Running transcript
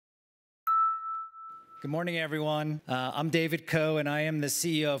Good morning, everyone. I'm David Coe, and I am the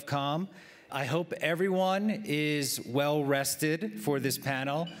CEO of Calm. I hope everyone is well rested for this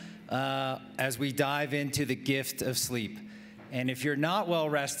panel as we dive into the gift of sleep. And if you're not well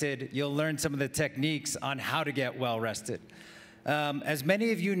rested, you'll learn some of the techniques on how to get well rested. As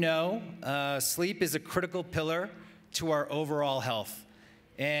many of you know, sleep is a critical pillar to our overall health.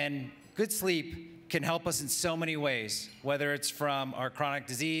 And good sleep can help us in so many ways, whether it's from our chronic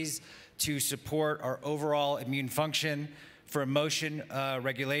disease to support our overall immune function, for emotion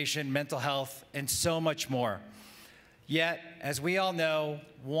regulation, mental health, and so much more. Yet, as we all know,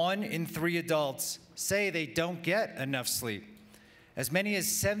 1 in 3 adults say they don't get enough sleep. As many as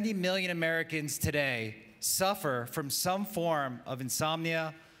 70 million Americans today suffer from some form of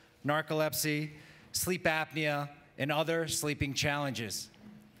insomnia, narcolepsy, sleep apnea, and other sleeping challenges.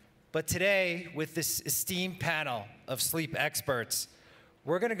 But today, with this esteemed panel of sleep experts,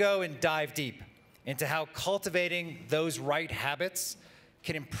 we're going to go and dive deep into how cultivating those right habits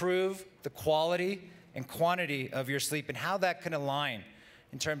can improve the quality and quantity of your sleep and how that can align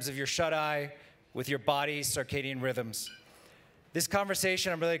in terms of your shut-eye with your body's circadian rhythms. This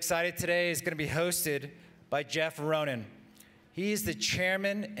conversation, I'm really excited today, is going to be hosted by Jeff Ronan. He is the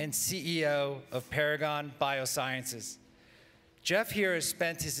chairman and CEO of Paragon Biosciences. Jeff here has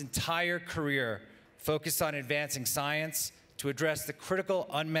spent his entire career focused on advancing science to address the critical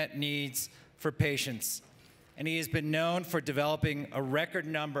unmet needs for patients. And he has been known for developing a record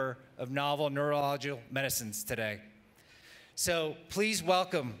number of novel neurological medicines today. So please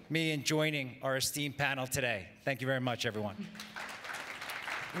welcome me in joining our esteemed panel today. Thank you very much, everyone.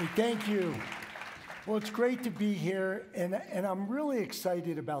 Hey, thank you. Well, it's great to be here, and I'm really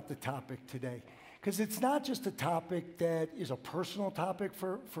excited about the topic today, because it's not just a topic that is a personal topic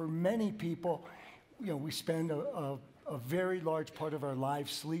for many people. You know, we spend a very large part of our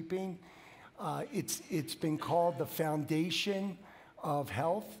lives sleeping. It's been called the foundation of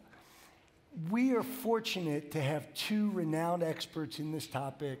health. We are fortunate to have 2 renowned experts in this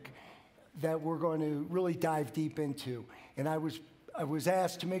topic that we're going to really dive deep into. And I was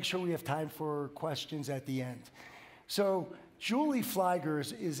asked to make sure we have time for questions at the end. So Julie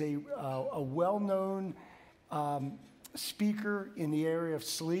Fleigers is a well-known speaker in the area of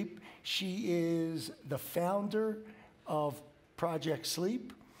sleep. She is the founder of Project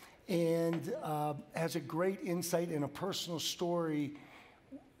Sleep and has a great insight and a personal story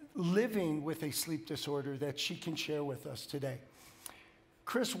living with a sleep disorder that she can share with us today.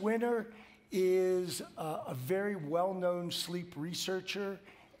 Chris Winter is a very well-known sleep researcher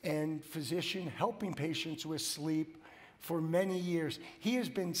and physician helping patients with sleep for many years. He has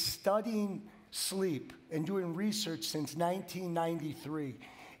been studying sleep and doing research since 1993.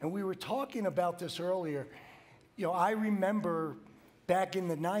 And we were talking about this earlier. You know, I remember back in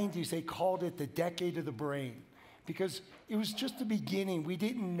the 90s, they called it the decade of the brain because it was just the beginning. We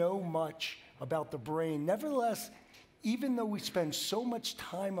didn't know much about the brain. Nevertheless, even though we spend so much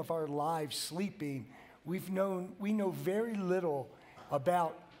time of our lives sleeping, we know very little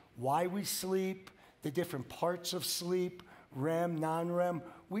about why we sleep, the different parts of sleep, REM, non-REM.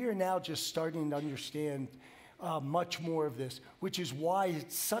 We are now just starting to understand much more of this, which is why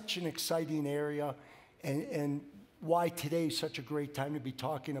it's such an exciting area and why today is such a great time to be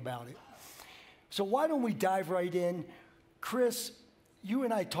talking about it. So why don't we dive right in? Chris, you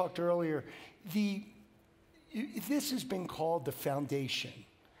and I talked earlier. This has been called the foundation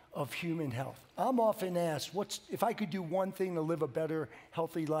of human health. I'm often asked, if I could do one thing to live a better,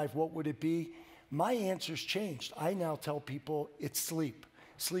 healthy life, what would it be? My answer's changed. I now tell people it's sleep.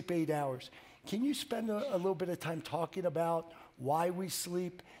 Sleep 8 hours. Can you spend a little bit of time talking about why we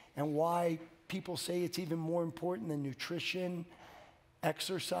sleep and why people say it's even more important than nutrition,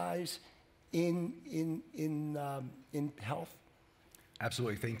 exercise in health?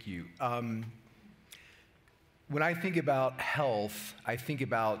 Absolutely, thank you. When I think about health, I think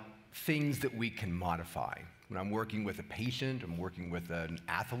about things that we can modify. When I'm working with a patient, I'm working with an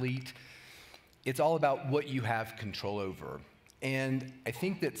athlete, it's all about what you have control over. And I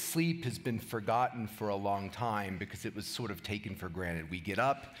think that sleep has been forgotten for a long time because it was sort of taken for granted. We get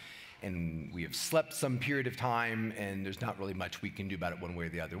up and we have slept some period of time and there's not really much we can do about it one way or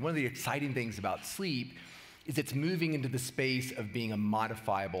the other. One of the exciting things about sleep is it's moving into the space of being a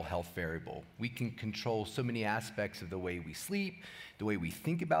modifiable health variable. We can control so many aspects of the way we sleep, the way we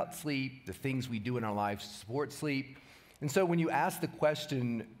think about sleep, the things we do in our lives to support sleep. And so when you ask the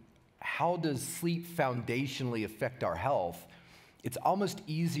question, how does sleep foundationally affect our health? It's almost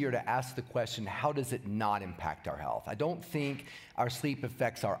easier to ask the question, how does it not impact our health? I don't think our sleep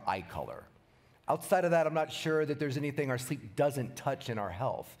affects our eye color. Outside of that, I'm not sure that there's anything our sleep doesn't touch in our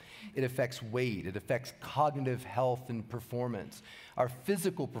health. It affects weight, it affects cognitive health and performance, our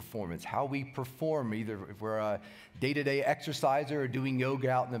physical performance, how we perform, either if we're a day-to-day exerciser or doing yoga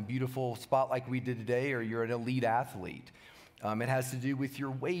out in a beautiful spot like we did today, or you're an elite athlete. It has to do with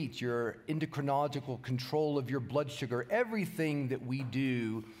your weight, your endocrinological control of your blood sugar. Everything that we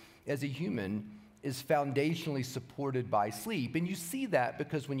do as a human is foundationally supported by sleep. And you see that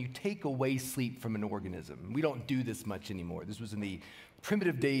because when you take away sleep from an organism, we don't do this much anymore. This was in the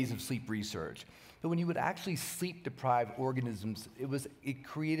primitive days of sleep research. But when you would actually sleep deprive organisms, it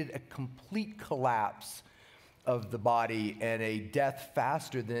created a complete collapse of the body and a death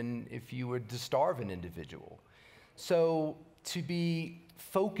faster than if you were to starve an individual. So to be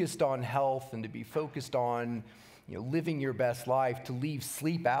focused on health and to be focused on living your best life, to leave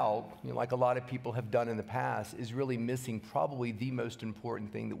sleep out, like a lot of people have done in the past, is really missing probably the most important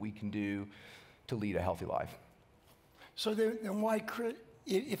thing that we can do to lead a healthy life. So then why,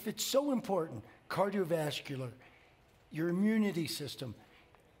 if it's so important, cardiovascular, your immunity system,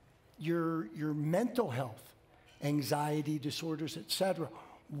 your mental health, anxiety disorders, etc.,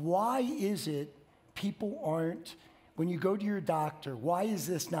 why is it people aren't, when you go to your doctor, why is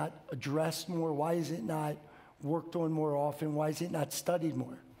this not addressed more? Why is it not worked on more often? Why is it not studied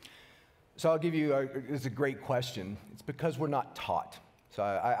more? So I'll give you, it's a great question. It's because we're not taught. So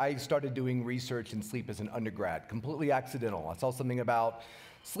I started doing research in sleep as an undergrad, completely accidental. I saw something about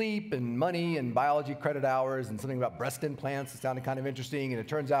sleep and money and biology credit hours and something about breast implants. It sounded kind of interesting, and it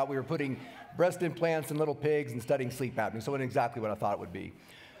turns out we were putting breast implants in little pigs and studying sleep apnea, so it wasn't exactly what I thought it would be.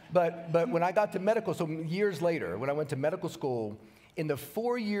 But when I got to medical, so years later, when I went to medical school, in the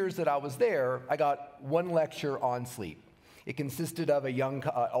 4 years that I was there, I got one lecture on sleep. It consisted of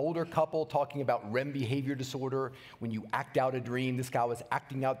a older couple talking about REM behavior disorder. When you act out a dream, this guy was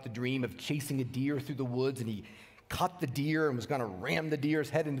acting out the dream of chasing a deer through the woods, and he caught the deer and was going to ram the deer's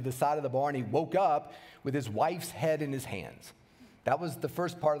head into the side of the barn. He woke up with his wife's head in his hands. That was the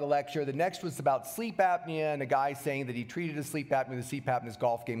first part of the lecture. The next was about sleep apnea and a guy saying that he treated his sleep apnea, the CPAP in his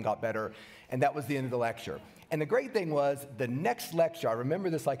golf game got better, and that was the end of the lecture. And the great thing was, the next lecture, I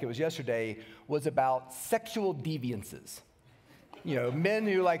remember this like it was yesterday, was about sexual deviances. Men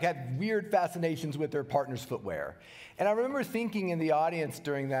who had weird fascinations with their partner's footwear. And I remember thinking in the audience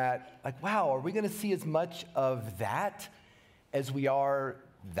during that, wow, are we going to see as much of that as we are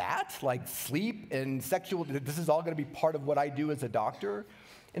that? Like sleep and sexual, this is all going to be part of what I do as a doctor?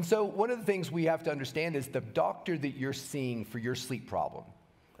 And so one of the things we have to understand is the doctor that you're seeing for your sleep problem,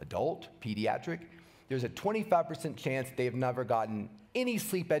 adult, pediatric, there's a 25% chance they have never gotten any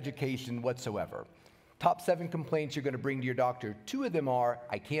sleep education whatsoever. Top 7 complaints you're going to bring to your doctor, 2 of them are,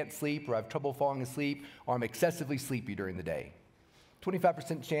 I can't sleep, or I have trouble falling asleep, or I'm excessively sleepy during the day.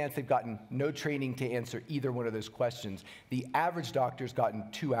 25% chance they've gotten no training to answer either one of those questions. The average doctor's gotten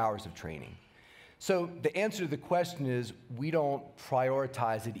 2 hours of training. So the answer to the question is, we don't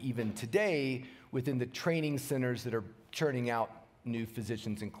prioritize it even today within the training centers that are churning out new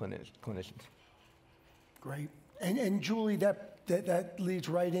physicians and clinicians. Great. And Julie, that leads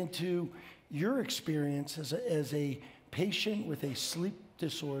right into your experience as a patient with a sleep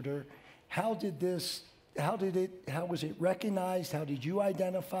disorder. How was it recognized? How did you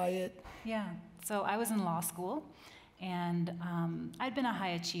identify it? Yeah, so I was in law school, and I'd been a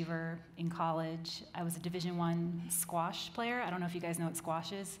high achiever in college. I was a Division I squash player. I don't know if you guys know what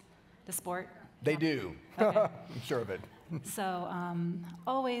squash is, the sport. They do. Okay. I'm sure of it. So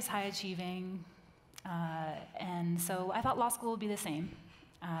always high achieving, and so I thought law school would be the same.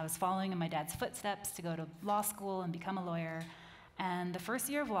 I was following in my dad's footsteps to go to law school and become a lawyer. And the first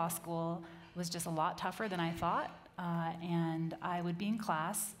year of law school was just a lot tougher than I thought. And I would be in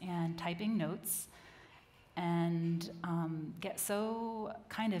class and typing notes and get so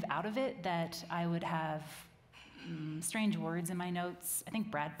kind of out of it that I would have strange words in my notes. I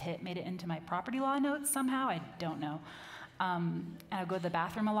think Brad Pitt made it into my property law notes somehow. I don't know. And I would go to the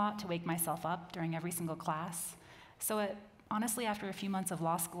bathroom a lot to wake myself up during every single class. So honestly, after a few months of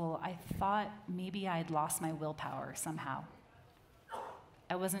law school, I thought maybe I'd lost my willpower somehow.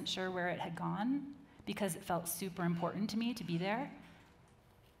 I wasn't sure where it had gone because it felt super important to me to be there,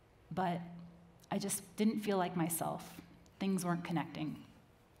 but I just didn't feel like myself. Things weren't connecting.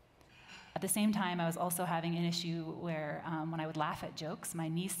 At the same time, I was also having an issue where when I would laugh at jokes, my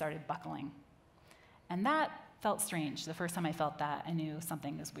knees started buckling. And that felt strange. The first time I felt that, I knew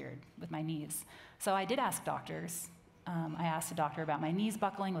something was weird with my knees. So I did ask doctors. I asked a doctor about my knees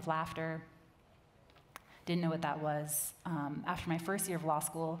buckling with laughter. Didn't know what that was. After my first year of law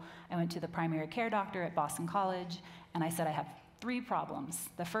school, I went to the primary care doctor at Boston College, and I said I have 3 problems.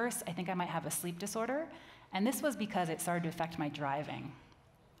 The first, I think I might have a sleep disorder, and this was because it started to affect my driving.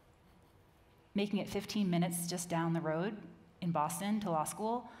 Making it 15 minutes just down the road in Boston to law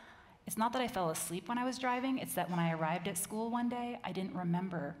school, it's not that I fell asleep when I was driving, it's that when I arrived at school one day, I didn't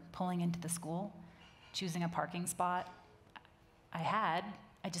remember pulling into the school, choosing a parking spot.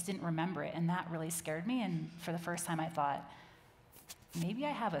 I just didn't remember it, and that really scared me, and for the first time I thought, maybe I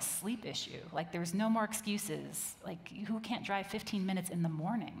have a sleep issue. Like, there's no more excuses. Like, who can't drive 15 minutes in the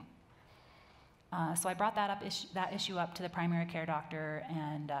morning? So I brought that issue up to the primary care doctor,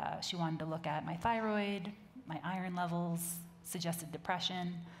 and she wanted to look at my thyroid, my iron levels, suggested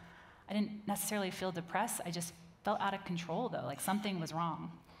depression. I didn't necessarily feel depressed. I just felt out of control, though, like something was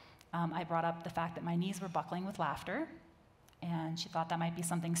wrong. I brought up the fact that my knees were buckling with laughter, and she thought that might be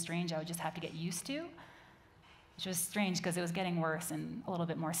something strange I would just have to get used to, which was strange because it was getting worse and a little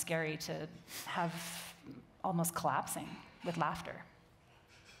bit more scary to have almost collapsing with laughter.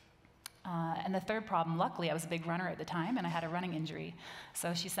 And the third problem, luckily, I was a big runner at the time, and I had a running injury.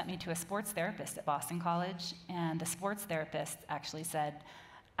 So she sent me to a sports therapist at Boston College, and the sports therapist actually said,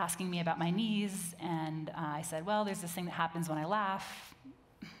 asking me about my knees, and I said, well, there's this thing that happens when I laugh.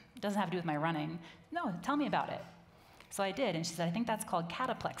 It doesn't have to do with my running. No, tell me about it. So I did, and she said, I think that's called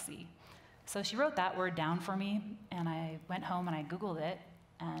cataplexy. So she wrote that word down for me, and I went home and I Googled it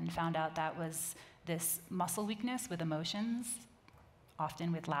and found out that was this muscle weakness with emotions,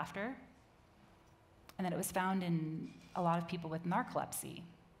 often with laughter, and that it was found in a lot of people with narcolepsy.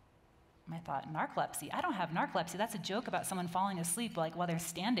 And I thought, narcolepsy? I don't have narcolepsy. That's a joke about someone falling asleep like while they're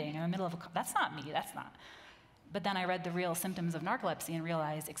standing in the middle of that's not me, that's not. But then I read the real symptoms of narcolepsy and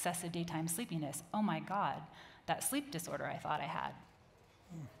realized excessive daytime sleepiness. Oh my God, that sleep disorder I thought I had.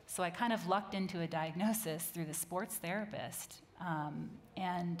 So I kind of lucked into a diagnosis through the sports therapist.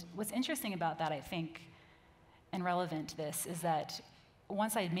 And what's interesting about that, I think, and relevant to this, is that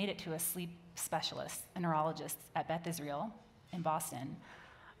once I had made it to a sleep specialist, a neurologist at Beth Israel in Boston,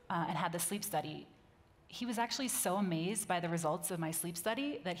 and had the sleep study, he was actually so amazed by the results of my sleep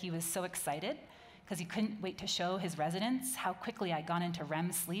study that he was so excited because he couldn't wait to show his residents how quickly I'd gone into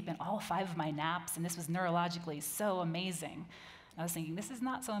REM sleep in all 5 of my naps, and this was neurologically so amazing. I was thinking, this is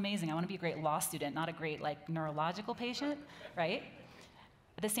not so amazing. I want to be a great law student, not a great neurological patient, right?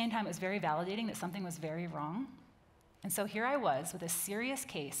 At the same time, it was very validating that something was very wrong. And so here I was with a serious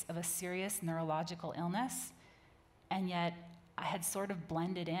case of a serious neurological illness, and yet I had sort of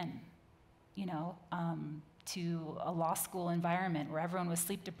blended in, to a law school environment where everyone was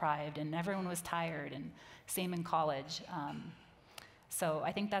sleep deprived and everyone was tired, and same in college. So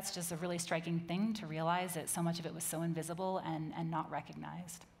I think that's just a really striking thing to realize that so much of it was so invisible and not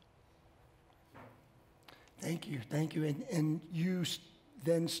recognized. Thank you. And you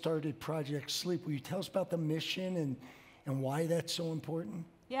then started Project Sleep. Will you tell us about the mission and why that's so important?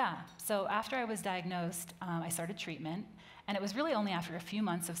 Yeah, so after I was diagnosed, I started treatment, and it was really only after a few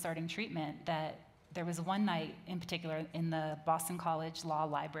months of starting treatment that there was one night in particular in the Boston College Law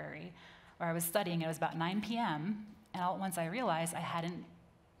Library where I was studying. It was about 9 p.m., and all at once I realized I hadn't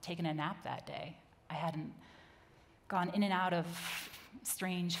taken a nap that day. I hadn't gone in and out of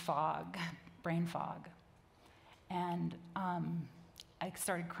strange fog, brain fog. And I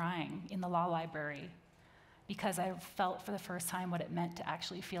started crying in the law library because I felt for the first time what it meant to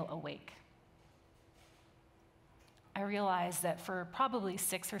actually feel awake. I realized that for probably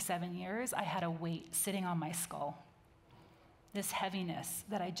 6 or 7 years, I had a weight sitting on my skull, this heaviness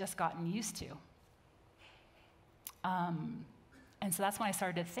that I'd just gotten used to. And so that's when I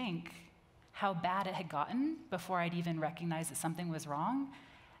started to think how bad it had gotten before I'd even recognized that something was wrong,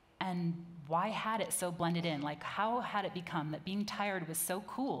 and why had it so blended in? Like, how had it become that being tired was so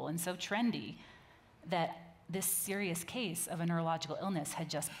cool and so trendy that this serious case of a neurological illness had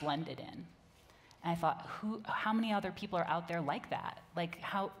just blended in? And I thought, how many other people are out there like that? Like,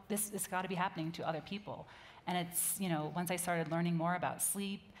 how this got to be happening to other people. And it's, once I started learning more about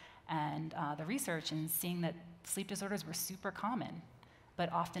sleep and the research and seeing that sleep disorders were super common,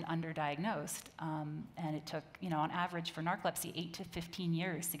 but often underdiagnosed. And it took, on average for narcolepsy, 8 to 15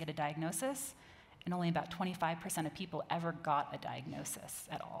 years to get a diagnosis, and only about 25% of people ever got a diagnosis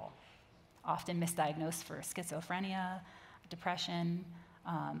at all. Often misdiagnosed for schizophrenia, depression,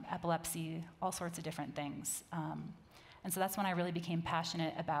 epilepsy, all sorts of different things. And so that's when I really became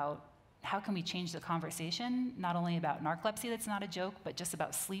passionate about how can we change the conversation, not only about narcolepsy that's not a joke, but just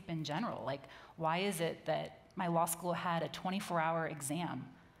about sleep in general. Like, why is it that my law school had a 24-hour exam?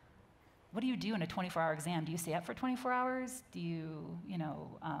 What do you do in a 24-hour exam? Do you stay up for 24 hours? Do you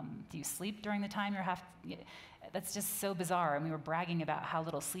sleep during the time that's just so bizarre. And we were bragging about how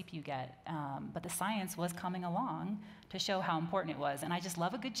little sleep you get, but the science was coming along to show how important it was. And I just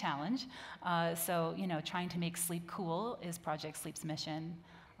love a good challenge. So, trying to make sleep cool is Project Sleep's mission.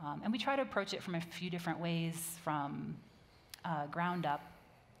 And we try to approach it from a few different ways, from ground up,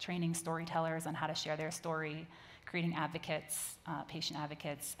 training storytellers on how to share their story, creating advocates, patient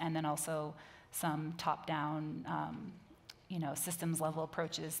advocates, and then also some top-down, systems-level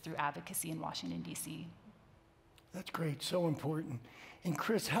approaches through advocacy in Washington, D.C. That's great, so important. And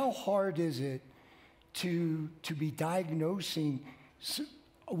Chris, how hard is it to be diagnosing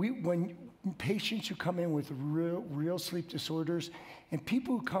when patients who come in with real sleep disorders, and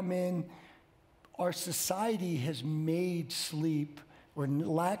people who come in, our society has made sleep or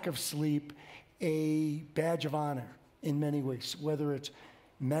lack of sleep a badge of honor in many ways, whether it's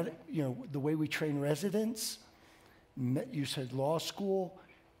the way we train residents, you said law school,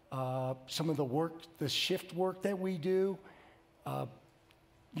 some of the shift work that we do,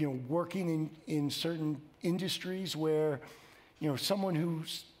 working in certain industries where, someone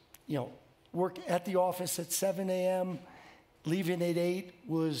who's, work at the office at 7 a.m., leaving at 8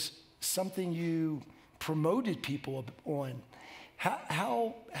 was something you promoted people on.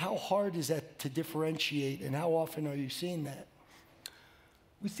 How hard is that to differentiate, and how often are you seeing that?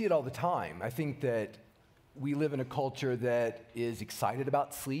 We see it all the time. I think that we live in a culture that is excited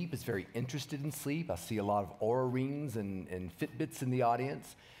about sleep, is very interested in sleep. I see a lot of Oura Rings and Fitbits in the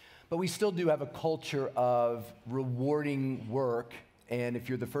audience. But we still do have a culture of rewarding work. And if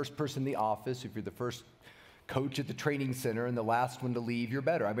you're the first person in the office, if you're the first coach at the training center and the last one to leave, you're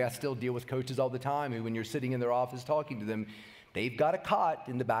better. I mean, I still deal with coaches all the time who, when you're sitting in their office talking to them, they've got a cot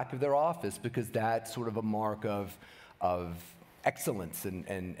in the back of their office because that's sort of a mark of excellence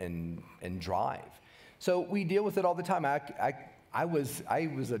and drive. So we deal with it all the time. I was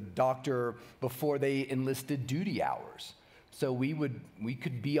a doctor before they enlisted duty hours. So we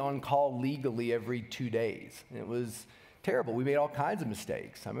could be on call legally every 2 days. It was terrible. We made all kinds of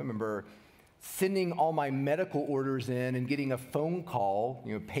mistakes. I remember sending all my medical orders in and getting a phone call,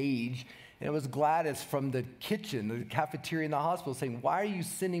 page, and it was Gladys from the kitchen, the cafeteria in the hospital saying, "Why are you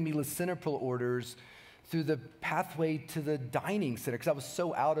sending me lisinopril orders through the pathway to the dining center?" Because I was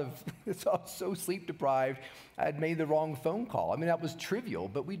so sleep deprived, I had made the wrong phone call. I mean, that was trivial,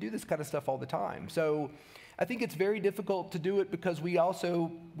 but we do this kind of stuff all the time. So I think it's very difficult to do it because we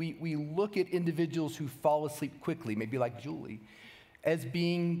look at individuals who fall asleep quickly, maybe like Julie, as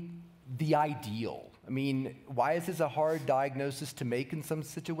being the ideal. I mean, why is this a hard diagnosis to make in some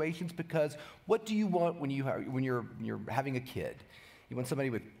situations? Because what do you want when you're having a kid? You want somebody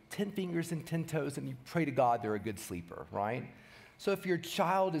with 10 fingers and 10 toes, and you pray to God they're a good sleeper, right? So if your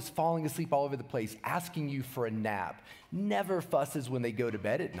child is falling asleep all over the place, asking you for a nap, never fusses when they go to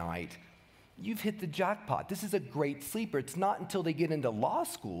bed at night, you've hit the jackpot. This is a great sleeper. It's not until they get into law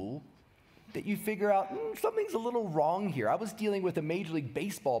school that you figure out something's a little wrong here. I was dealing with a Major League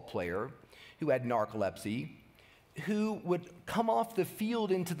Baseball player who had narcolepsy, who would come off the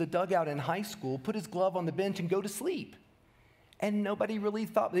field into the dugout in high school, put his glove on the bench, and go to sleep. And nobody really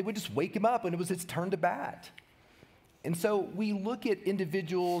thought, they would just wake him up when it was his turn to bat. And so we look at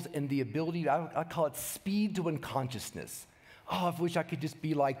individuals and the ability, I call it speed to unconsciousness. Oh, I wish I could just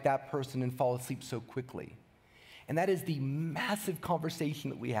be like that person and fall asleep so quickly. And that is the massive conversation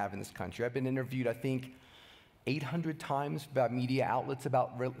that we have in this country. I've been interviewed, I think, 800 times by media outlets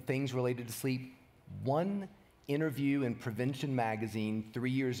about things related to sleep. One interview in Prevention magazine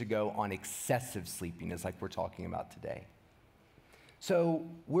 3 years ago on excessive sleepiness, like we're talking about today. So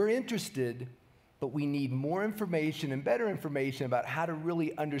we're interested, but we need more information and better information about how to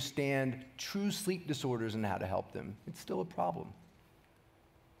really understand true sleep disorders and how to help them. It's still a problem.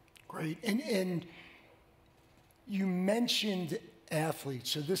 Great. And you mentioned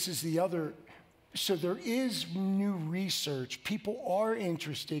athletes, so this is the other. So there is new research. People are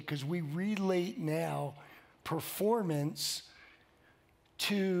interested because we relate now performance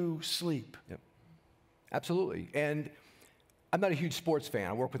to sleep. Yep. Absolutely. And I'm not a huge sports fan.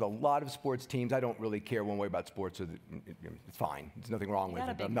 I work with a lot of sports teams. I don't really care one way about sports. So it's fine. There's nothing wrong with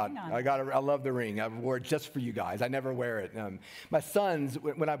it. I love the ring. I wore it just for you guys. I never wear it. My sons,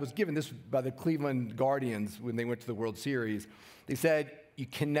 when I was given this by the Cleveland Guardians when they went to the World Series, they said, you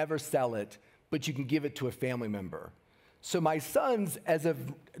can never sell it, but you can give it to a family member. So my sons,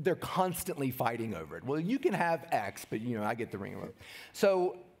 they're constantly fighting over it. Well, you can have X, but I get the ring.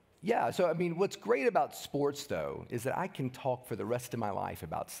 So I mean, what's great about sports, though, is that I can talk for the rest of my life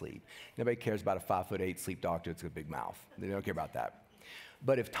about sleep. Nobody cares about a 5'8" sleep doctor that's got a big mouth. They don't care about that.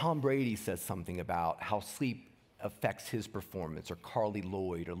 But if Tom Brady says something about how sleep affects his performance, or Carly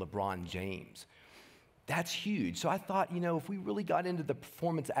Lloyd, or LeBron James, That's huge. So I thought, if we really got into the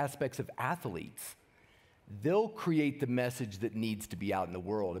performance aspects of athletes, they'll create the message that needs to be out in the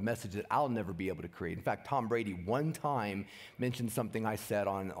world, a message that I'll never be able to create. In fact, Tom Brady one time mentioned something I said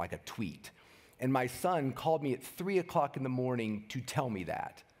on like a tweet. And my son called me at 3 o'clock in the morning to tell me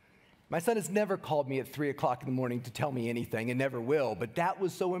that. My son has never called me at 3 o'clock in the morning to tell me anything and never will, but that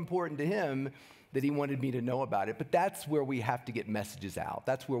was so important to him that he wanted me to know about it. But that's where we have to get messages out.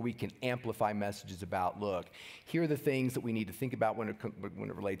 That's where we can amplify messages about, look, here are the things that we need to think about when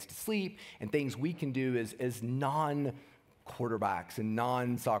it relates to sleep, and things we can do as non-quarterbacks and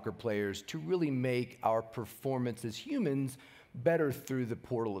non-soccer players to really make our performance as humans better through the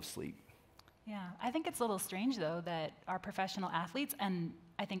portal of sleep. Yeah, I think it's a little strange, though, that our professional athletes, and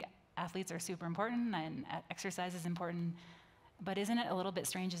I think athletes are super important and exercise is important, but isn't it a little bit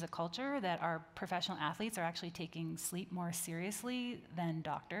strange as a culture that our professional athletes are actually taking sleep more seriously than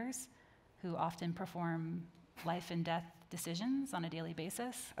doctors, who often perform life and death decisions on a daily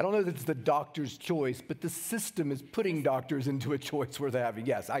basis? I don't know that it's the doctor's choice, but the system is putting doctors into a choice where they're having.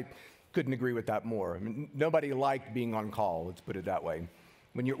 Yes, I couldn't agree with that more. I mean, nobody liked being on call, let's put it that way.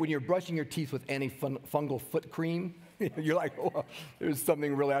 When you're brushing your teeth with antifungal foot cream, you're like, oh, there's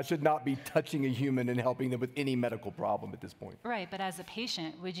something really, I should not be touching a human and helping them with any medical problem at this point. Right, but as a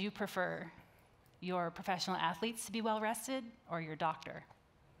patient, would you prefer your professional athletes to be well rested or your doctor?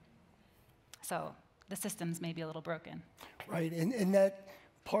 So the systems may be a little broken. Right, and that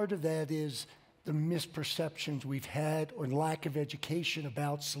part of that is the misperceptions we've had or lack of education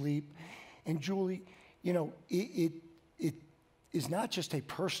about sleep. And Julie, it is not just a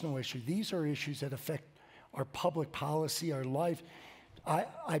personal issue. These are issues that affect our public policy, our life.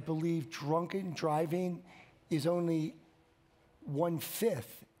 I believe drunken driving is only 1/5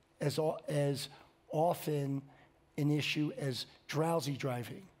 as often an issue as drowsy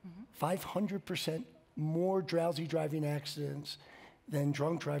driving. 500% more drowsy driving accidents than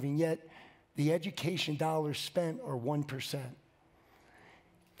drunk driving, yet the education dollars spent are 1%.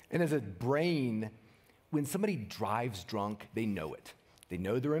 And as a brain, when somebody drives drunk, they know it. They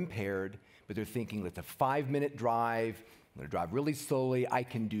know they're impaired, but they're thinking, it's a 5-minute drive, I'm gonna drive really slowly, I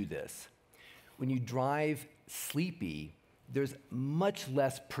can do this. When you drive sleepy, there's much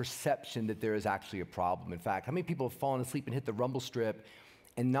less perception that there is actually a problem. In fact, how many people have fallen asleep and hit the rumble strip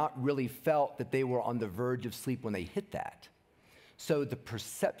and not really felt that they were on the verge of sleep when they hit that? So the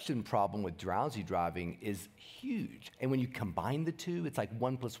perception problem with drowsy driving is huge. And when you combine the two, it's like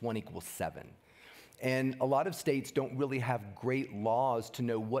 1 + 1 = 7. And a lot of states don't really have great laws to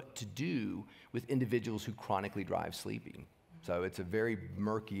know what to do with individuals who chronically drive sleepy. So it's a very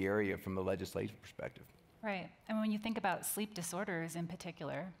murky area from a legislative perspective. Right, and when you think about sleep disorders in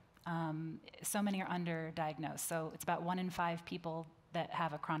particular, so many are underdiagnosed. So it's about 1 in 5 people that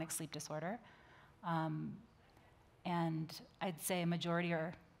have a chronic sleep disorder. And I'd say a majority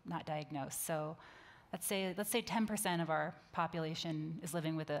are not diagnosed. So let's say 10% of our population is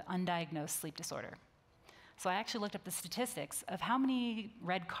living with an undiagnosed sleep disorder. So I actually looked up the statistics of how many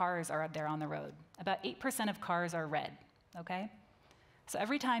red cars are there on the road. About 8% of cars are red, okay? So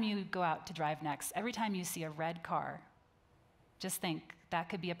every time you go out to drive next, every time you see a red car, just think that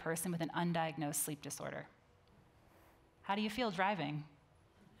could be a person with an undiagnosed sleep disorder. How do you feel driving?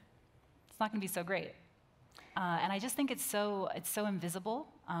 It's not gonna be so great. And I just think it's so invisible,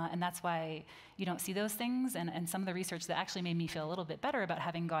 and that's why you don't see those things. And some of the research that actually made me feel a little bit better about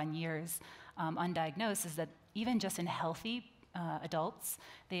having gone years undiagnosed is that even just in healthy adults,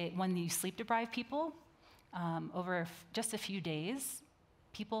 when you sleep deprive people, over just a few days,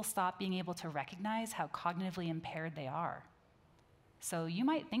 people stop being able to recognize how cognitively impaired they are. So you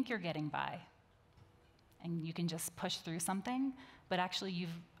might think you're getting by, and you can just push through something, but actually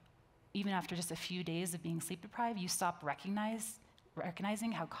even after just a few days of being sleep deprived, you stop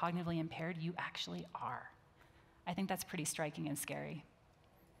recognizing how cognitively impaired you actually are. I think that's pretty striking and scary.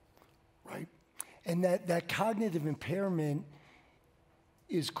 Right. And that cognitive impairment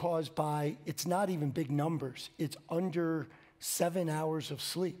is caused by, it's not even big numbers. It's under 7 hours of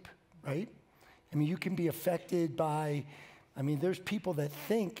sleep, right? I mean, you can be affected by, there's people that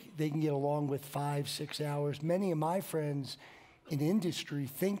think they can get along with 5, 6 hours. Many of my friends in industry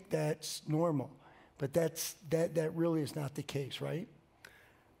think that's normal, but that really is not the case, right?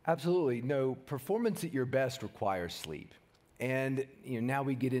 Absolutely. No, performance at your best requires sleep. And now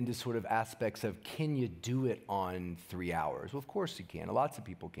we get into sort of aspects of, can you do it on 3 hours? Well, of course you can. Lots of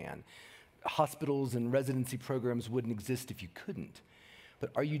people can. Hospitals and residency programs wouldn't exist if you couldn't.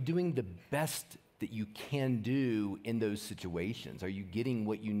 But are you doing the best that you can do in those situations? Are you getting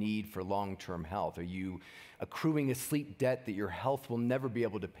what you need for long-term health? Are you accruing a sleep debt that your health will never be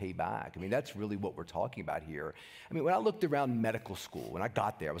able to pay back? I mean, that's really what we're talking about here. I mean, when I looked around medical school, when I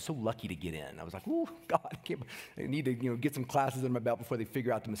got there, I was so lucky to get in. I was like, oh, God, I need to get some classes under my belt before they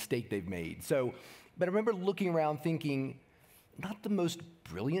figure out the mistake they've made. So, but I remember looking around thinking, not the most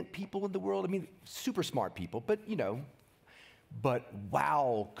brilliant people in the world. I mean, super smart people, but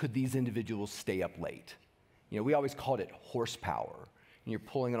wow, could these individuals stay up late? We always called it horsepower. And you're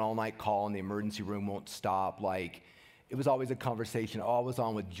pulling an all-night call and the emergency room won't stop. Like, it was always a conversation. Oh, I was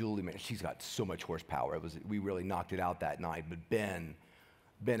on with Julie, man, she's got so much horsepower. We really knocked it out that night. But Ben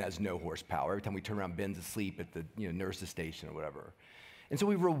has no horsepower. Every time we turn around, Ben's asleep at the nurse's station or whatever. And so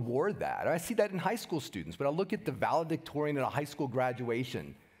we reward that. I see that in high school students. When I look at the valedictorian at a high school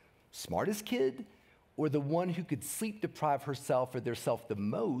graduation, smartest kid, or the one who could sleep deprive herself or theirself the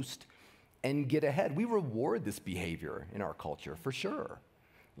most and get ahead. We reward this behavior in our culture, for sure.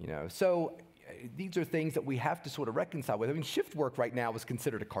 So these are things that we have to sort of reconcile with. I mean, shift work right now is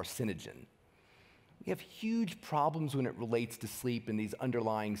considered a carcinogen. We have huge problems when it relates to sleep and these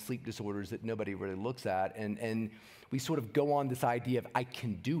underlying sleep disorders that nobody really looks at. And we sort of go on this idea of, I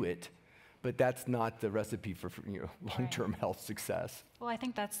can do it, but that's not the recipe for long-term health success. Well, I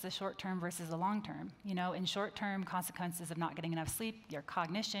think that's the short-term versus the long-term. In short-term, consequences of not getting enough sleep, your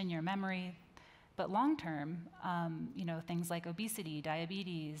cognition, your memory. But long-term, things like obesity,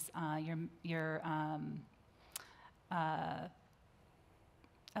 diabetes,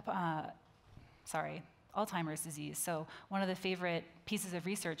 Alzheimer's disease. So one of the favorite pieces of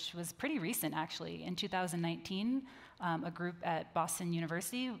research was pretty recent, actually. In 2019, a group at Boston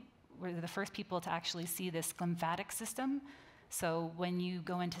University were the first people to actually see this lymphatic system. So when you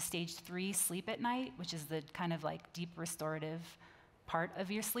go into stage 3 sleep at night, which is the kind of like deep restorative part of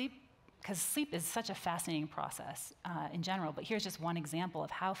your sleep, because sleep is such a fascinating process in general, but here's just one example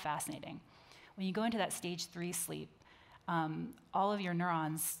of how fascinating. When you go into that stage 3 sleep, all of your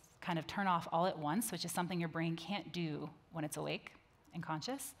neurons kind of turn off all at once, which is something your brain can't do when it's awake and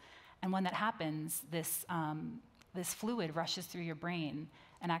conscious. And when that happens, this fluid rushes through your brain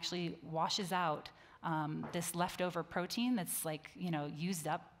and actually washes out this leftover protein that's used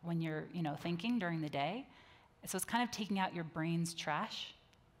up when you're thinking during the day. So it's kind of taking out your brain's trash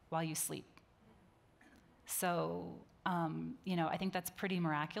while you sleep. So I think that's pretty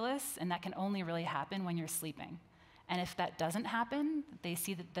miraculous, and that can only really happen when you're sleeping. And if that doesn't happen, they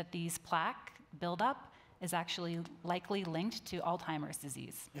see that these plaque buildup is actually likely linked to Alzheimer's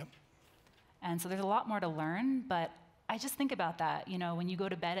disease. Yep. And so there's a lot more to learn, but I just think about that, when you go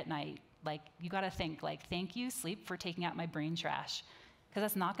to bed at night, you gotta think, thank you, sleep, for taking out my brain trash. Because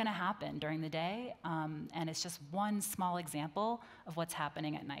that's not gonna happen during the day, and it's just one small example of what's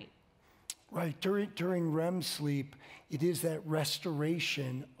happening at night. Right, during REM sleep, it is that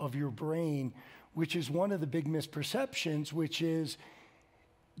restoration of your brain, which is one of the big misperceptions, which is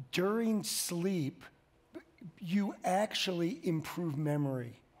during sleep, you actually improve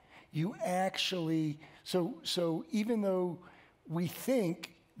memory. You actually, so even though we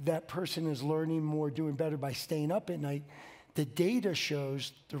think that person is learning more, doing better by staying up at night, the data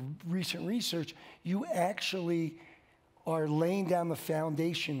shows, the recent research, you actually are laying down the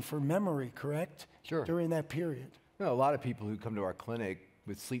foundation for memory, correct? Sure. During that period. A lot of people who come to our clinic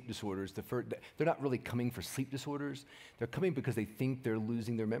with sleep disorders, they're not really coming for sleep disorders. They're coming because they think they're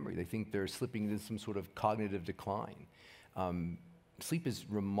losing their memory. They think they're slipping into some sort of cognitive decline. Sleep is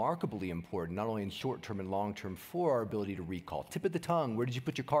remarkably important, not only in short-term and long-term, for our ability to recall. Tip of the tongue, where did you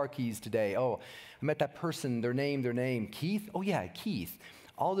put your car keys today? Oh, I met that person, their name. Keith? Oh yeah, Keith.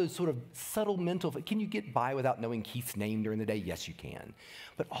 All those sort of subtle mental, can you get by without knowing Keith's name during the day? Yes, you can.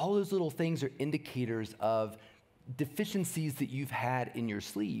 But all those little things are indicators of deficiencies that you've had in your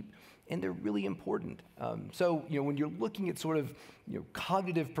sleep, and they're really important. So, when you're looking at sort of,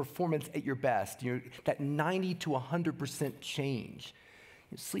 cognitive performance at your best, that 90 to 100% change,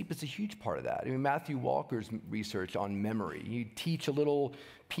 sleep is a huge part of that. I mean, Matthew Walker's research on memory, you teach a little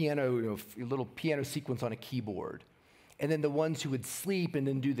piano, a little piano sequence on a keyboard, and then the ones who would sleep and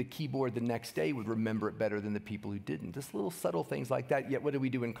then do the keyboard the next day would remember it better than the people who didn't. Just little subtle things like that. Yet what do we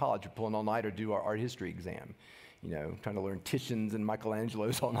do in college? We're pulling all night or do our art history exam. Trying to learn Titians and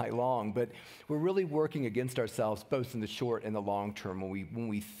Michelangelos all night long. But we're really working against ourselves, both in the short and the long term, when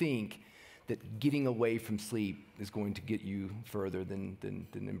we think that getting away from sleep is going to get you further than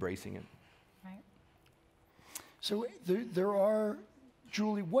embracing it. Right. So there are,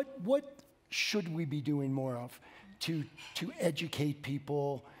 Julie, what should we be doing more of to educate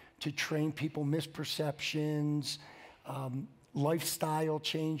people, to train people, misperceptions, lifestyle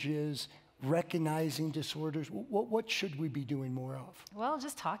changes? recognizing disorders? What should we be doing more of? Well,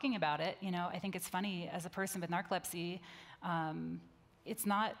 just talking about it. I think it's funny, as a person with narcolepsy, it's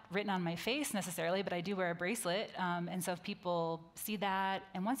not written on my face necessarily, but I do wear a bracelet. And so if people see that,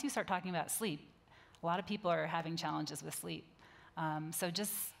 and once you start talking about sleep, a lot of people are having challenges with sleep. So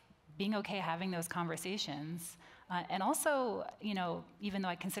just being okay having those conversations. And also, even though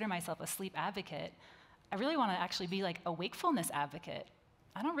I consider myself a sleep advocate, I really want to actually be like a wakefulness advocate.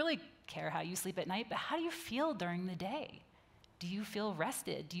 I don't really care how you sleep at night, but how do you feel during the day? Do you feel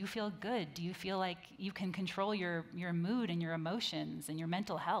rested? Do you feel good? Do you feel like you can control your mood and your emotions and your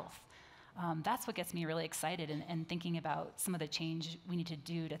mental health? That's what gets me really excited and thinking about some of the change we need to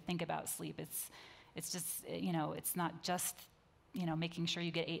do to think about sleep. It's just, it's not just, making sure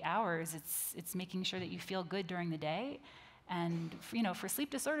you get 8 hours. It's making sure that you feel good during the day. And, for sleep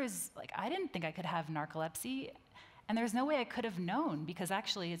disorders, like, I didn't think I could have narcolepsy. And there's no way I could have known, because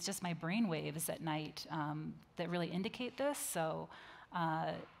actually it's just my brain waves at night that really indicate this. So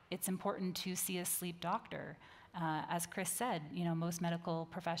it's important to see a sleep doctor. As Chris said, most medical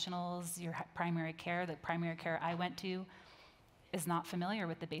professionals, the primary care I went to, is not familiar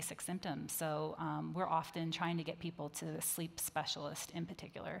with the basic symptoms. So we're often trying to get people to a sleep specialist in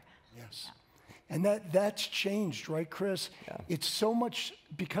particular. Yes. Yeah. And that's changed, right, Chris? Yeah. It's so much,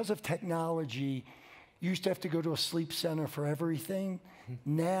 because of technology, you used to have to go to a sleep center for everything.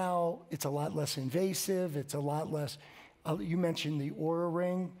 Now it's a lot less invasive. It's a lot less, you mentioned the Oura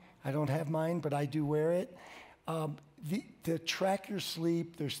Ring. I don't have mine, but I do wear it. To track your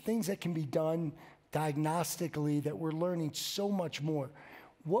sleep, there's things that can be done diagnostically that we're learning so much more.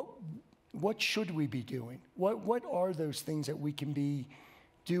 What should we be doing? What are those things that we can be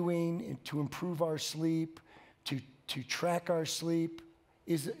doing to improve our sleep, to track our sleep?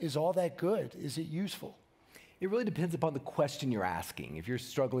 Is all that good? Is it useful? It really depends upon the question you're asking. If you're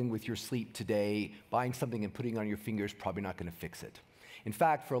struggling with your sleep today, buying something and putting it on your finger is probably not going to fix it. In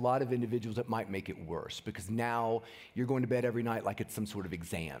fact, for a lot of individuals, it might make it worse, because now you're going to bed every night like it's some sort of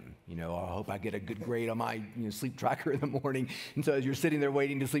exam. I hope I get a good grade on my sleep tracker in the morning. And so as you're sitting there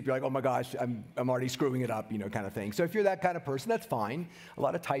waiting to sleep, you're like, oh my gosh, I'm already screwing it up, kind of thing. So if you're that kind of person, that's fine. A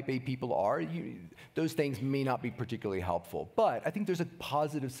lot of type A people are. Those things may not be particularly helpful. But I think there's a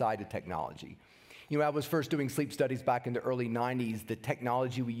positive side to technology. I was first doing sleep studies back in the early 90s. The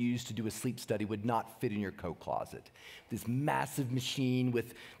technology we used to do a sleep study would not fit in your coat closet. This massive machine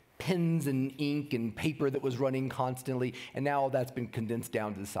with pens and ink and paper that was running constantly, and now that's been condensed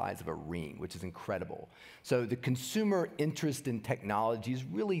down to the size of a ring, which is incredible. So the consumer interest in technology is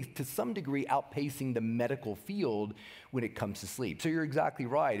really, to some degree, outpacing the medical field when it comes to sleep. So you're exactly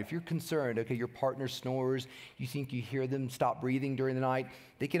right. If you're concerned, okay, your partner snores, you think you hear them stop breathing during the night,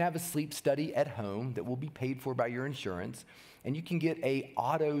 they can have a sleep study at home that will be paid for by your insurance, and you can get a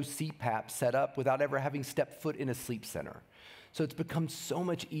auto CPAP set up without ever having stepped foot in a sleep center. So it's become so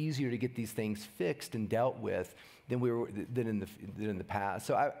much easier to get these things fixed and dealt with than in the past.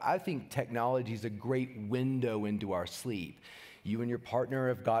 So I think technology is a great window into our sleep. You and your partner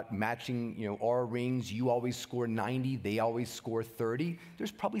have got matching, Oura rings. You always score 90. They always score 30.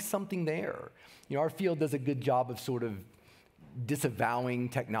 There's probably something there. Our field does a good job of sort of disavowing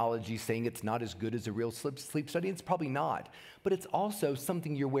technology, saying it's not as good as a real sleep study. It's probably not. But it's also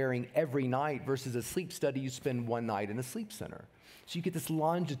something you're wearing every night versus a sleep study you spend one night in a sleep center. So you get this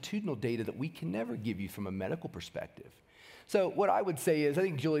longitudinal data that we can never give you from a medical perspective. So what I would say is, I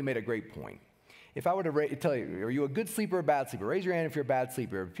think Julie made a great point. If I were to tell you, are you a good sleeper or a bad sleeper? Raise your hand if you're a bad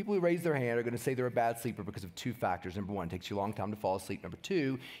sleeper. People who raise their hand are going to say they're a bad sleeper because of two factors. Number one, it takes you a long time to fall asleep. Number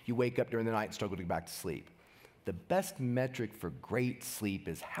two, you wake up during the night and struggle to get back to sleep. The best metric for great sleep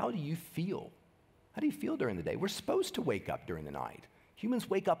is, how do you feel? How do you feel during the day? We're supposed to wake up during the night. Humans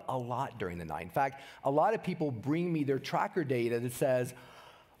wake up a lot during the night. In fact, a lot of people bring me their tracker data that says,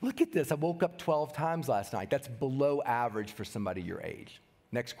 look at this, I woke up 12 times last night. That's below average for somebody your age.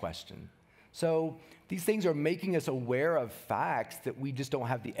 Next question. So these things are making us aware of facts that we just don't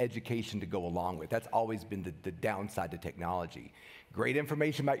have the education to go along with. That's always been the downside to technology. Great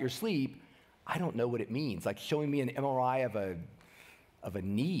information about your sleep, I don't know what it means. Like showing me an MRI of a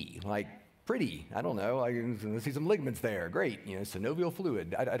knee, like pretty, I don't know, I can see some ligaments there, great, synovial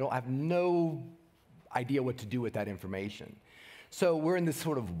fluid. I have no idea what to do with that information. So we're in this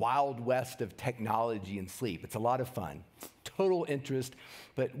sort of wild west of technology and sleep. It's a lot of fun, total interest,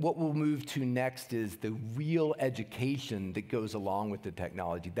 but what we'll move to next is the real education that goes along with the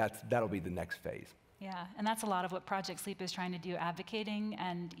technology. That'll be the next phase. Yeah, and that's a lot of what Project Sleep is trying to do, advocating,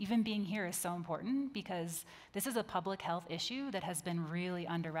 and even being here is so important because this is a public health issue that has been really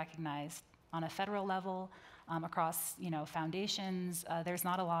under-recognized on a federal level, across foundations. There's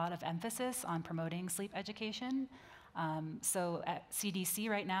not a lot of emphasis on promoting sleep education. So at CDC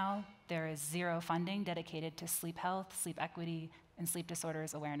right now, there is zero funding dedicated to sleep health, sleep equity, and sleep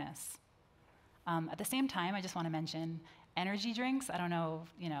disorders awareness. At the same time, I just want to mention energy drinks. I don't know,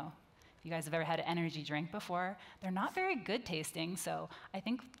 if you guys have ever had an energy drink before. They're not very good tasting, so I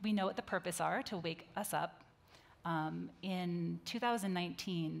think we know what the purpose are, to wake us up. In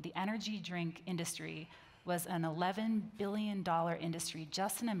 2019, the energy drink industry was an $11 billion industry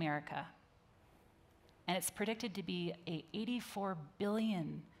just in America. And it's predicted to be an $84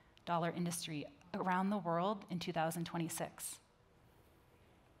 billion industry around the world in 2026.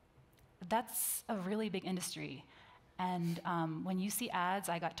 That's a really big industry. And when you see ads,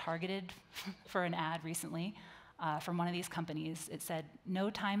 I got targeted for an ad recently from one of these companies. It said,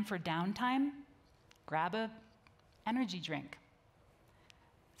 "No time for downtime, grab a energy drink."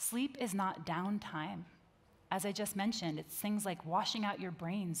 Sleep is not downtime. As I just mentioned, it's things like washing out your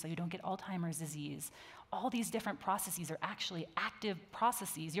brain so you don't get Alzheimer's disease. All these different processes are actually active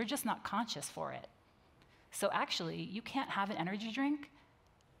processes. You're just not conscious for it. So actually, you can't have an energy drink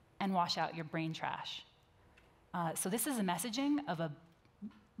and wash out your brain trash. So this is a messaging of a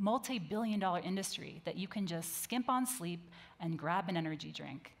multi-billion-dollar industry that you can just skimp on sleep and grab an energy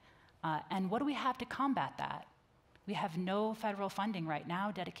drink. And what do we have to combat that? We have no federal funding right now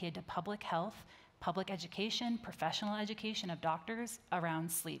dedicated to public health, public education, professional education of doctors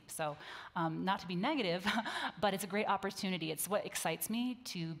around sleep. So not to be negative, but it's a great opportunity. It's what excites me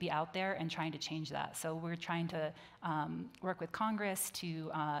to be out there and trying to change that. So we're trying to work with Congress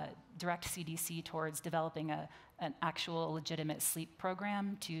to direct CDC towards developing an actual legitimate sleep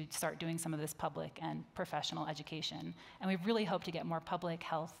program to start doing some of this public and professional education. And we really hope to get more public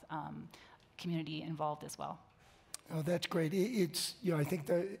health community involved as well. Oh, that's great. It's, I think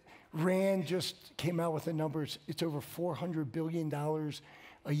the RAND just came out with the numbers. It's over $400 billion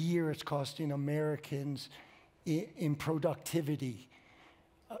a year it's costing Americans in productivity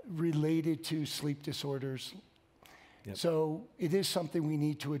related to sleep disorders. Yep. So it is something we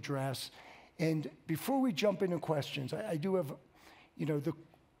need to address. And before we jump into questions, I do have,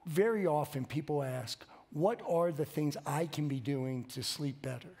 very often people ask, what are the things I can be doing to sleep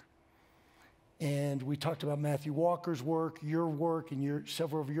better? And we talked about Matthew Walker's work, your work, and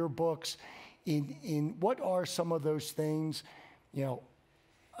several of your books. In what are some of those things?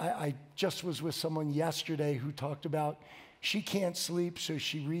 I just was with someone yesterday who talked about she can't sleep, so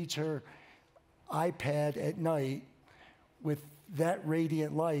she reads her iPad at night with that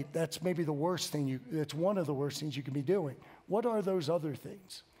radiant light. That's maybe the worst thing that's one of the worst things you can be doing. What are those other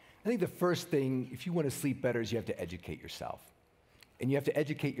things? I think the first thing, if you want to sleep better, is you have to educate yourself. And you have to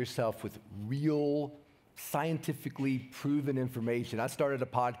educate yourself with real, scientifically proven information. I started a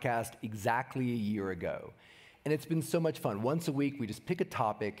podcast exactly a year ago, and it's been so much fun. Once a week, we just pick a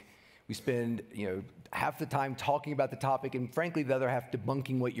topic. We spend, half the time talking about the topic, and frankly, the other half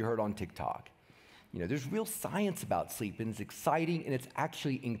debunking what you heard on TikTok. There's real science about sleep, and it's exciting, and it's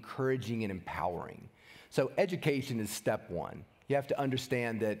actually encouraging and empowering. So education is step one. You have to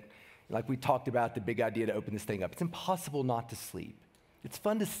understand that, like we talked about, the big idea to open this thing up, it's impossible not to sleep. It's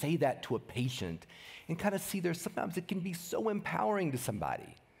fun to say that to a patient and kind of see sometimes it can be so empowering to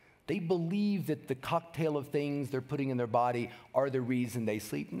somebody. They believe that the cocktail of things they're putting in their body are the reason they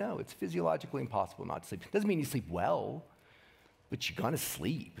sleep. No, it's physiologically impossible not to sleep. Doesn't mean you sleep well, but you're gonna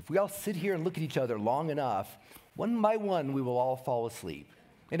sleep. If we all sit here and look at each other long enough, one by one, we will all fall asleep.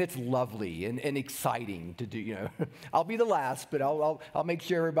 And it's lovely and exciting to do, I'll be the last, but I'll make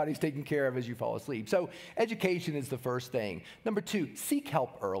sure everybody's taken care of as you fall asleep. So education is the first thing. Number two, seek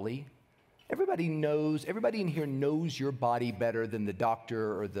help early. Everybody in here knows your body better than the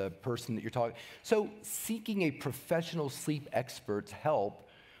doctor or the person that you're talking. So seeking a professional sleep expert's help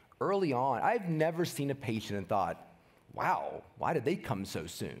early on. I've never seen a patient and thought, wow, why did they come so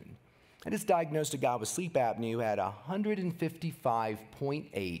soon? I just diagnosed a guy with sleep apnea who had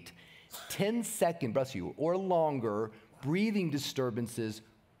 155.8 10-second, bless you, or longer breathing disturbances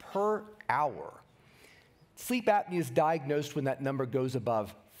per hour. Sleep apnea is diagnosed when that number goes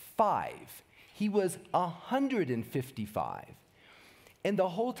above 5. He was 155. And the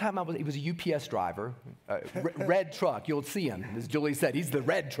whole time he was a UPS driver, red truck, you'll see him, as Julie said, he's the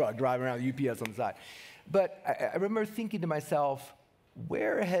red truck driving around with UPS on the side. But I remember thinking to myself,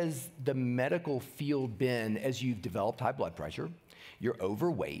 where has the medical field been as you've developed high blood pressure, you're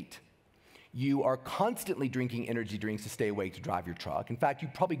overweight, you are constantly drinking energy drinks to stay awake to drive your truck. In fact, you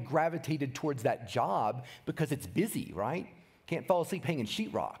probably gravitated towards that job because it's busy, right? Can't fall asleep hanging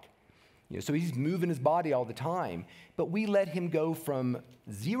sheetrock. So he's moving his body all the time. But we let him go from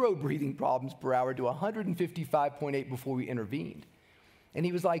 0 breathing problems per hour to 155.8 before we intervened. And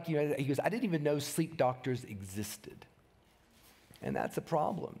he was like, he goes, I didn't even know sleep doctors existed. And that's a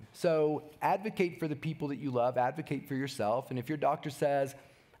problem. So advocate for the people that you love, advocate for yourself, and if your doctor says,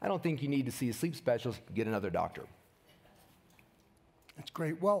 I don't think you need to see a sleep specialist, get another doctor. That's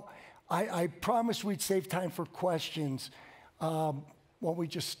great. Well, I promised we'd save time for questions. Why don't we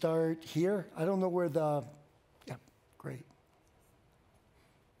just start here? I don't know where yeah, great.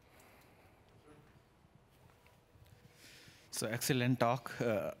 So excellent talk.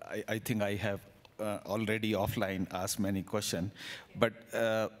 I think I have already offline asked many questions. But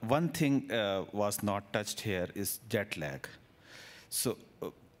one thing was not touched here is jet lag. So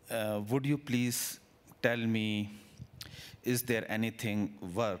would you please tell me, is there anything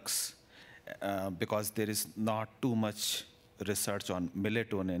works? Because there is not too much research on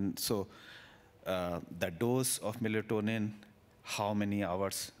melatonin. So the dose of melatonin, how many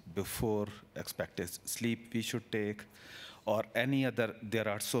hours before expected sleep we should take, or any other, there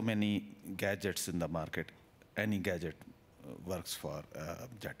are so many gadgets in the market. Any gadget works for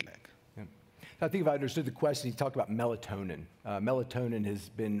jet lag. Yeah. I think if I understood the question, he talked about melatonin. Melatonin has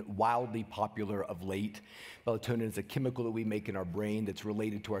been wildly popular of late. Melatonin is a chemical that we make in our brain that's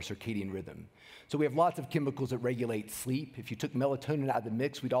related to our circadian rhythm. So we have lots of chemicals that regulate sleep. If you took melatonin out of the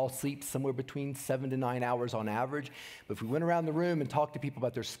mix, we'd all sleep somewhere between 7 to 9 hours on average. But if we went around the room and talked to people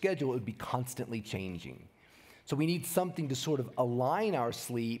about their schedule, it would be constantly changing. So we need something to sort of align our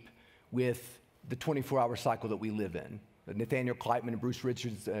sleep with the 24-hour cycle that we live in. Nathaniel Kleitman and Bruce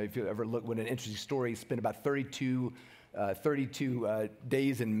Richards, if you ever look, what an interesting story, spent about 32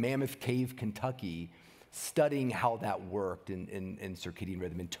 days in Mammoth Cave, Kentucky, studying how that worked in circadian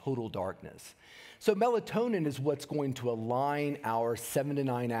rhythm, in total darkness. So melatonin is what's going to align our 7 to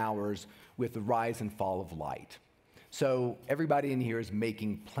 9 hours with the rise and fall of light. So everybody in here is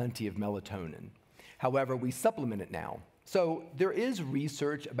making plenty of melatonin. However, we supplement it now. So there is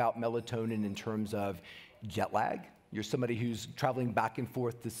research about melatonin in terms of jet lag. You're somebody who's traveling back and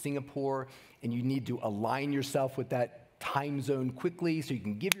forth to Singapore, and you need to align yourself with that time zone quickly so you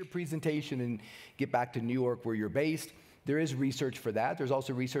can give your presentation and get back to New York where you're based. There is research for that. There's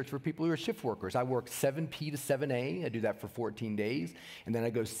also research for people who are shift workers. I work 7P to 7A. I do that for 14 days, and then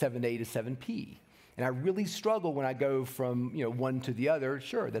I go 7A to 7P. And I really struggle when I go from one to the other.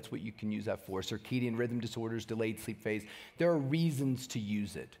 Sure, that's what you can use that for. Circadian rhythm disorders, delayed sleep phase. There are reasons to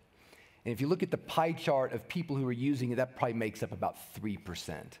use it. And if you look at the pie chart of people who are using it, that probably makes up about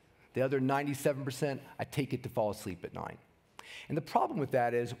 3%. The other 97%, I take it to fall asleep at night. And the problem with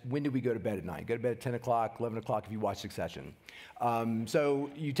that is, when do we go to bed at night? Go to bed at 10 o'clock, 11 o'clock if you watch Succession. So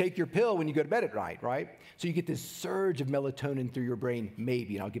you take your pill when you go to bed at night, right? So you get this surge of melatonin through your brain,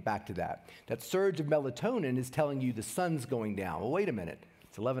 maybe, and I'll get back to that. That surge of melatonin is telling you the sun's going down. Well, wait a minute.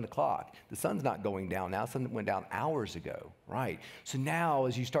 It's 11 o'clock. The sun's not going down now. The sun went down hours ago, right? So now,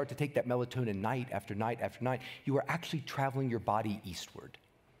 as you start to take that melatonin night after night after night, you are actually traveling your body eastward,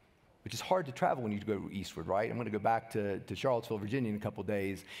 which is hard to travel when you go eastward, right? I'm going to go back to Charlottesville, Virginia in a couple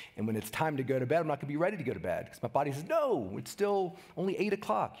days, and when it's time to go to bed, I'm not going to be ready to go to bed because my body says, no, it's still only 8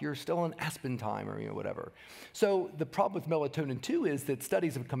 o'clock. You're still on Aspen time or whatever. So the problem with melatonin, too, is that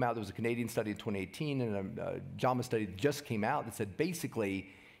studies have come out. There was a Canadian study in 2018 and a JAMA study that just came out that said, basically,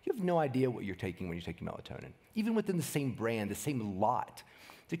 you have no idea what you're taking when you're taking melatonin. Even within the same brand, the same lot,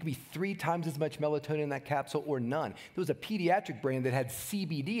 there could be 3 times as much melatonin in that capsule or none. There was a pediatric brand that had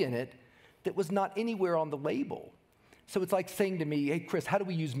CBD in it that was not anywhere on the label. So it's like saying to me, hey, Chris, how do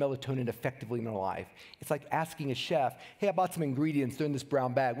we use melatonin effectively in our life? It's like asking a chef, hey, I bought some ingredients. They're in this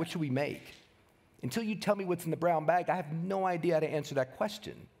brown bag. What should we make? Until you tell me what's in the brown bag, I have no idea how to answer that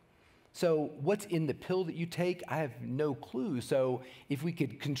question. So what's in the pill that you take? I have no clue. So if we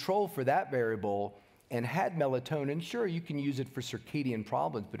could control for that variable and had melatonin, sure, you can use it for circadian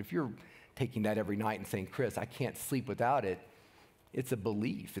problems. But if you're taking that every night and saying, Chris, I can't sleep without it, it's a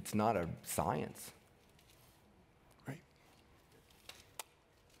belief. It's not a science. Right.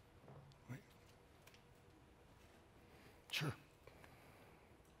 Right. Sure.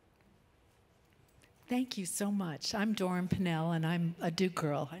 Thank you so much. I'm Doran Pinnell, and I'm a Duke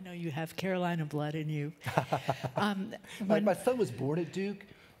girl. I know you have Carolina blood in you. My son was born at Duke,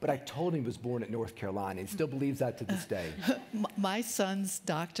 but I told him he was born at North Carolina. He still believes that to this day. My son's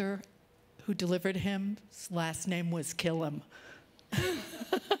doctor who delivered him, his last name was Killam.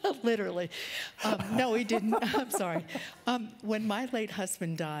 Literally. No, he didn't. I'm sorry. When my late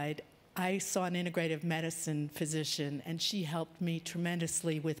husband died, I saw an integrative medicine physician, and she helped me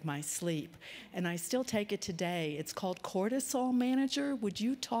tremendously with my sleep. And I still take it today. It's called Cortisol Manager. Would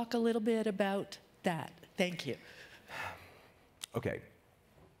you talk a little bit about that? Thank you. Okay.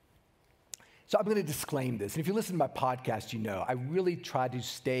 So I'm going to disclaim this. And if you listen to my podcast, you know I really try to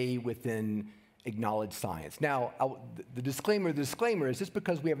stay within acknowledged science. Now, the disclaimer is just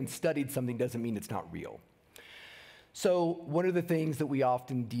because we haven't studied something doesn't mean it's not real. So one of the things that we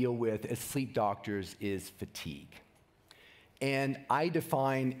often deal with as sleep doctors is fatigue. And I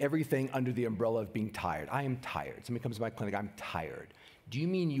define everything under the umbrella of being tired. I am tired. Somebody comes to my clinic, I'm tired. Do you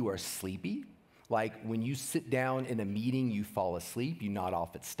mean you are sleepy? Like when you sit down in a meeting, you fall asleep, you nod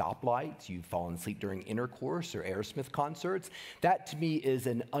off at stoplights, you've fallen asleep during intercourse or Aerosmith concerts. That to me is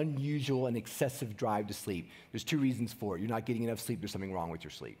an unusual and excessive drive to sleep. There's two reasons for it. You're not getting enough sleep, there's something wrong with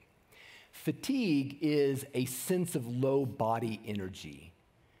your sleep. Fatigue is a sense of low body energy.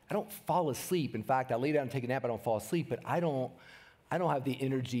 I don't fall asleep. In fact, I lay down and take a nap, I don't fall asleep, but I don't have the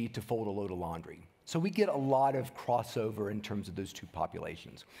energy to fold a load of laundry. So we get a lot of crossover in terms of those two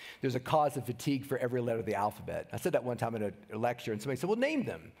populations. There's a cause of fatigue for every letter of the alphabet. I said that one time at a lecture, and somebody said, well, name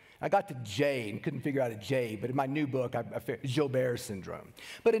them. I got to J and couldn't figure out a J, but in my new book, I Gilbert syndrome.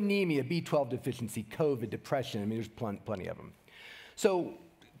 But anemia, B12 deficiency, COVID, depression, I mean, there's plenty of them. So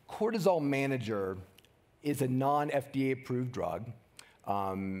Cortisol Manager is a non-FDA approved drug.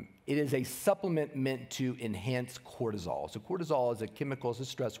 It is a supplement meant to enhance cortisol. So cortisol is a chemical, it's a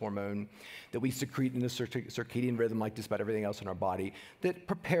stress hormone that we secrete in the circadian rhythm like just about everything else in our body that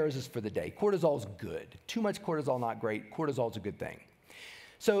prepares us for the day. Cortisol is good. Too much cortisol, not great. Cortisol is a good thing.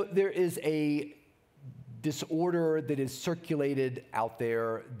 So there is a disorder that is circulated out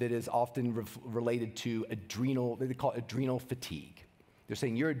there that is often related to adrenal, they call it adrenal fatigue. They're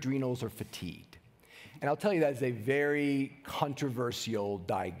saying your adrenals are fatigued. And I'll tell you that is a very controversial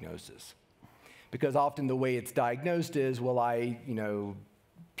diagnosis because often the way it's diagnosed is, well, I,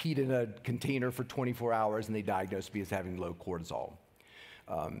 peed in a container for 24 hours and they diagnosed me as having low cortisol.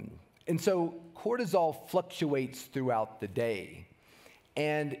 And so cortisol fluctuates throughout the day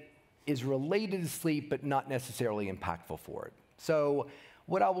and is related to sleep but not necessarily impactful for it. So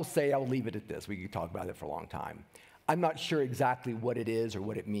what I will say, I'll leave it at this. We could talk about it for a long time. I'm not sure exactly what it is or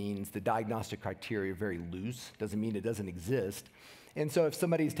what it means. The diagnostic criteria are very loose. Doesn't mean it doesn't exist. And so if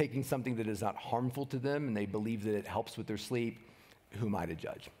somebody's taking something that is not harmful to them and they believe that it helps with their sleep, who am I to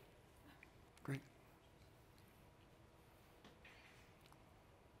judge? Great.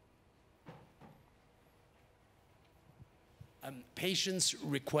 Patients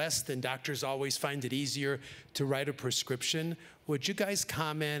request, and doctors always find it easier to write a prescription. Would you guys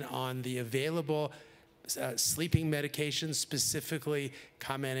comment on the available sleeping medications, specifically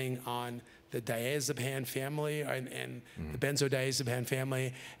commenting on the diazepam family and the benzodiazepam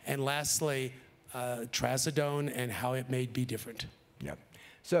family, and lastly, trazodone and how it may be different? Yeah.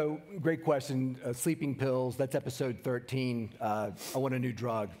 So great question. Sleeping pills, that's episode 13. I Want a New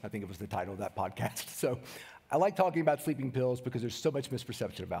Drug, I think it was the title of that podcast. So I like talking about sleeping pills because there's so much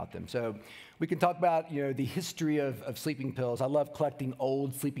misperception about them. So we can talk about the history of sleeping pills. I love collecting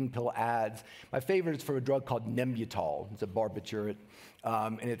old sleeping pill ads. My favorite is for a drug called Nembutal. It's a barbiturate.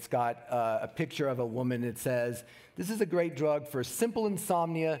 And it's got a picture of a woman that says, this is a great drug for simple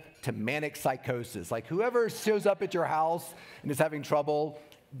insomnia to manic psychosis. Like whoever shows up at your house and is having trouble,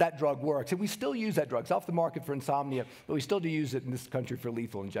 that drug works. And we still use that drug. It's off the market for insomnia, but we still do use it in this country for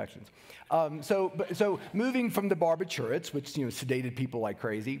lethal injections. So moving from the barbiturates, which sedated people like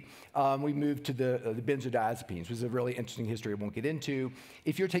crazy, we moved to the benzodiazepines, which is a really interesting history I won't get into.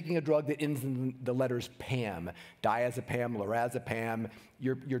 If you're taking a drug that ends in the letters PAM, diazepam, lorazepam,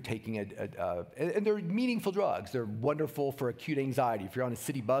 you're taking and they're meaningful drugs. They're wonderful for acute anxiety. If you're on a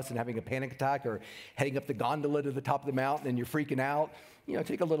city bus and having a panic attack or heading up the gondola to the top of the mountain and you're freaking out,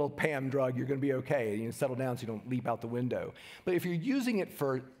 take a little PAM drug, you're going to be okay. Settle down so you don't leap out the window. But if you're using it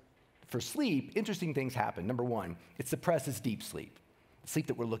for sleep, interesting things happen. Number one, it suppresses deep sleep. Sleep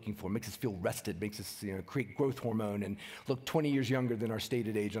that we're looking for, makes us feel rested, makes us create growth hormone and look 20 years younger than our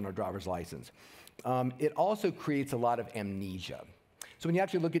stated age on our driver's license. It also creates a lot of amnesia. So when you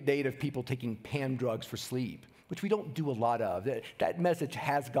actually look at data of people taking PAM drugs for sleep, which we don't do a lot of, that message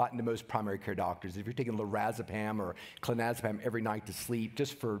has gotten to most primary care doctors. If you're taking lorazepam or clonazepam every night to sleep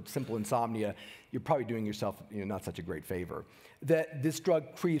just for simple insomnia, you're probably doing yourself not such a great favor. That this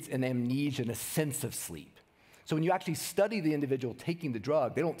drug creates an amnesia and a sense of sleep. So when you actually study the individual taking the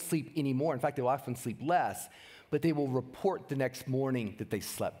drug, they don't sleep anymore. In fact, they will often sleep less, but they will report the next morning that they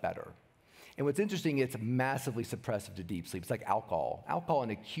slept better. And what's interesting, it's massively suppressive to deep sleep. It's like alcohol. Alcohol in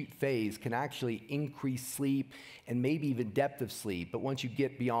acute phase can actually increase sleep and maybe even depth of sleep. But once you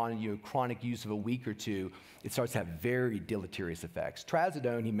get beyond chronic use of a week or two, it starts to have very deleterious effects.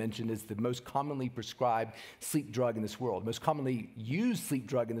 Trazodone, he mentioned, is the most commonly prescribed sleep drug in this world. The most commonly used sleep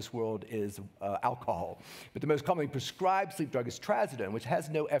drug in this world is alcohol. But the most commonly prescribed sleep drug is trazodone, which has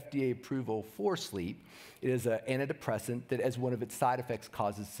no FDA approval for sleep. It is an antidepressant that, as one of its side effects,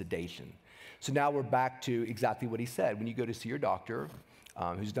 causes sedation. So now we're back to exactly what he said. When you go to see your doctor,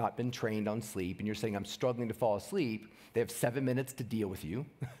 who's not been trained on sleep, and you're saying, I'm struggling to fall asleep, they have 7 minutes to deal with you,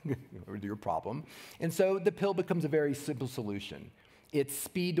 or your problem. And so the pill becomes a very simple solution. It's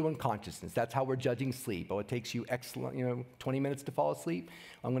speed to unconsciousness. That's how we're judging sleep. Oh, it takes you 20 minutes to fall asleep.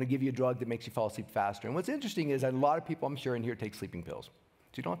 I'm going to give you a drug that makes you fall asleep faster. And what's interesting is that a lot of people, I'm sure, in here take sleeping pills.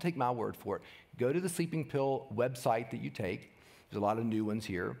 So you don't take my word for it. Go to the sleeping pill website that you take. There's a lot of new ones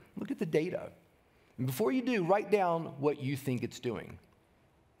here. Look at the data. And before you do, write down what you think it's doing.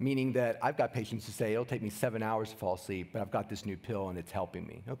 Meaning that I've got patients who say, it'll take me 7 hours to fall asleep, but I've got this new pill and it's helping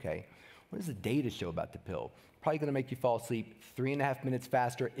me. Okay, what does the data show about the pill? Probably gonna make you fall asleep 3.5 minutes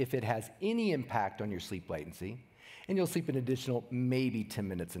faster if it has any impact on your sleep latency, and you'll sleep an additional maybe 10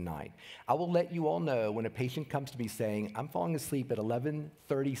 minutes a night. I will let you all know when a patient comes to me saying, I'm falling asleep at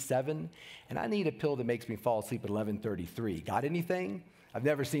 11:37, and I need a pill that makes me fall asleep at 11:33. Got anything? I've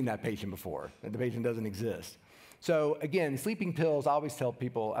never seen that patient before, and the patient doesn't exist. So again, sleeping pills, I always tell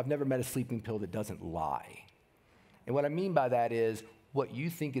people, I've never met a sleeping pill that doesn't lie. And what I mean by that is what you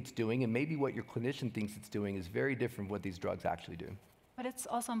think it's doing and maybe what your clinician thinks it's doing is very different from what these drugs actually do. But it's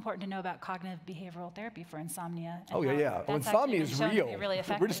also important to know about cognitive behavioral therapy for insomnia. Oh, yeah. Well, insomnia is real. Really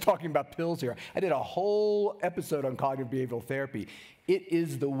We're just talking about pills here. I did a whole episode on cognitive behavioral therapy. It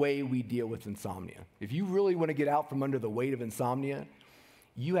is the way we deal with insomnia. If you really want to get out from under the weight of insomnia,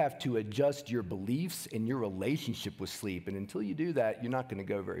 you have to adjust your beliefs and your relationship with sleep. And until you do that, you're not going to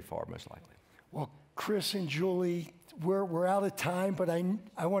go very far, most likely. Well, Chris and Julie, we're out of time, but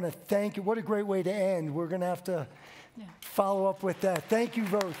I want to thank you. What a great way to end. We're going to have to follow up with that. Thank you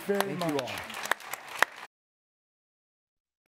both very much. Thank you all.